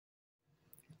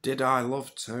Did I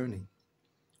love Tony?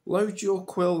 Load your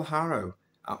quill harrow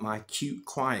at my cute,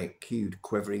 quiet, cued,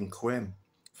 quivering quim.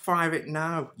 Fire it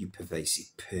now, you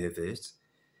pervasive pervert.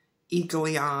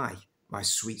 Eagerly eye my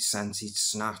sweet-scented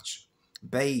snatch.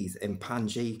 Bathe in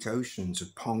Pangeic oceans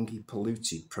of pongy,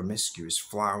 polluted, promiscuous,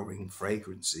 flowering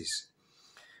fragrances.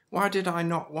 Why did I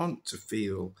not want to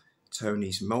feel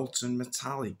Tony's molten,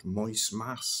 metallic, moist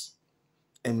mass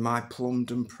in my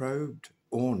plumbed and probed,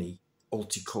 orny,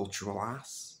 multicultural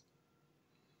ass?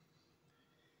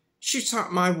 Shoot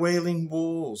at my wailing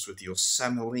walls with your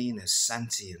semolina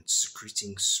sentient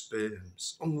secreting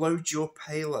sperms. Unload your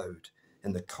payload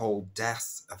in the cold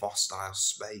death of hostile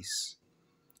space.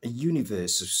 A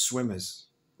universe of swimmers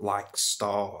like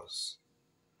stars,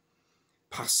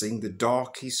 passing the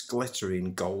darkest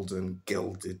glittering golden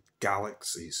gilded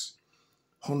galaxies,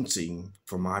 hunting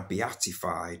for my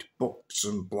beatified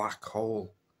buxom black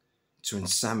hole to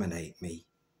inseminate me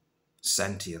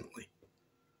sentiently.